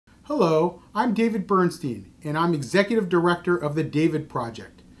Hello, I'm David Bernstein, and I'm Executive Director of the David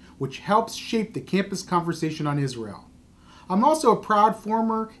Project, which helps shape the campus conversation on Israel. I'm also a proud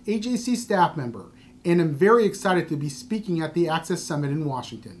former AJC staff member, and am very excited to be speaking at the Access Summit in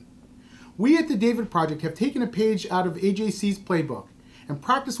Washington. We at the David Project have taken a page out of AJC's playbook and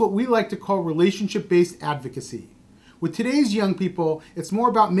practice what we like to call relationship-based advocacy. With today's young people, it's more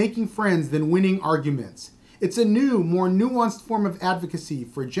about making friends than winning arguments. It's a new, more nuanced form of advocacy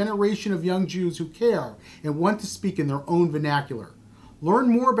for a generation of young Jews who care and want to speak in their own vernacular. Learn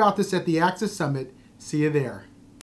more about this at the Access Summit. See you there.